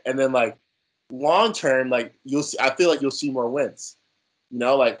it. And then like long term, like you'll see, I feel like you'll see more wins. You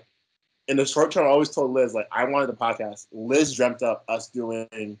know, like in the short term, I always told Liz, like I wanted the podcast. Liz dreamt up us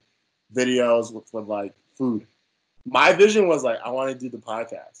doing videos with like food. My vision was like I want to do the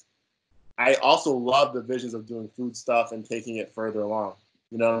podcast. I also love the visions of doing food stuff and taking it further along.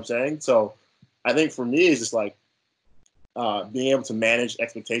 You know what I'm saying? So I think for me, it's just like being able to manage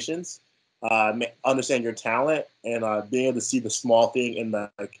expectations, understand your talent, and being able to see the small thing in the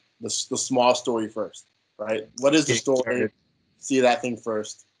small story first, right? What is the story? See that thing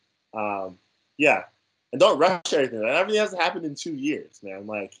first. Yeah. And don't rush everything. Everything has to happen in 2 years, man.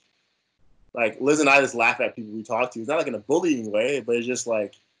 Like Liz and I just laugh at people we talk to. It's not like in a bullying way, but it's just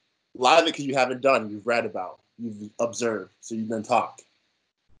like a lot of it because you haven't done, you've read about, you've observed, so you've been taught.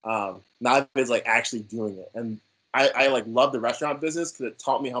 Not it's like actually doing it. And I like love the restaurant business because it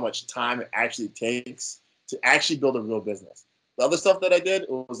taught me how much time it actually takes to actually build a real business. The other stuff that I did, it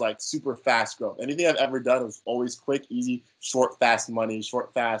was like super fast growth. Anything I've ever done was always quick, easy, short, fast money,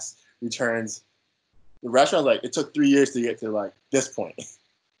 short, fast returns. The restaurant, like, it took 3 years to get to like this point.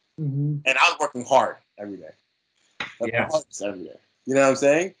 Mm-hmm. And I was working hard every day. Every day. You know what I'm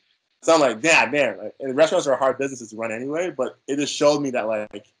saying? So I'm like, man, like, and restaurants are hard businesses to run anyway, but it just showed me that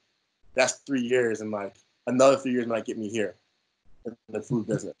like that's 3 years and like another 3 years might get me here in the food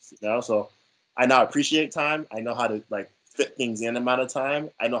business, you know? So I now appreciate time. I know how to like fit things in amount of time.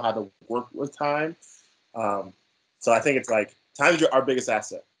 I know how to work with time. So I think it's like time is our biggest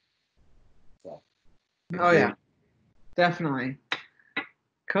asset. So. Oh yeah, definitely.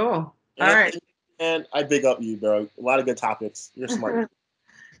 Cool. And, all right. And I big up you, bro. A lot of good topics. You're smart.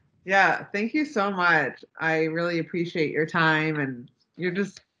 Yeah, thank you so much. I really appreciate your time, and you're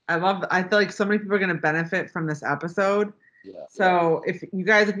just, I feel like so many people are going to benefit from this episode. Yeah. So if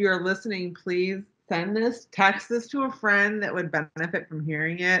you're listening, please text this to a friend that would benefit from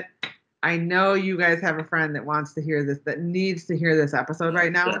hearing it. I know you guys have a friend that wants to hear this, that needs to hear this episode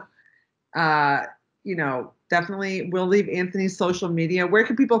right now. Yeah. Definitely we'll leave Anthony's social media. Where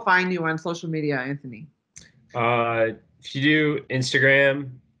can people find you on social media, Anthony? If you do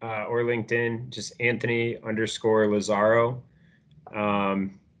Instagram or LinkedIn, just Anthony_Lazzaro.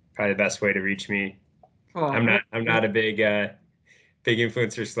 Probably the best way to reach me. Cool. I'm not a big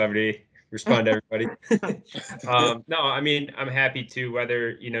influencer celebrity. Respond to everybody. No, I mean, I'm happy to,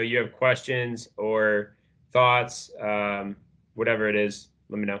 whether, you have questions or thoughts, whatever it is,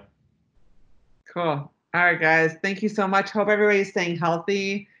 let me know. Cool. All right, guys. Thank you so much. Hope everybody's staying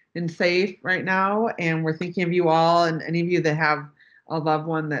healthy and safe right now. And we're thinking of you all, and any of you that have a loved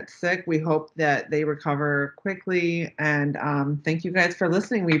one that's sick. We hope that they recover quickly. And thank you guys for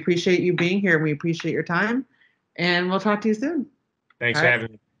listening. We appreciate you being here. We appreciate your time. And we'll talk to you soon. Thanks for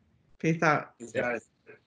having me. Peace out. Thanks, guys.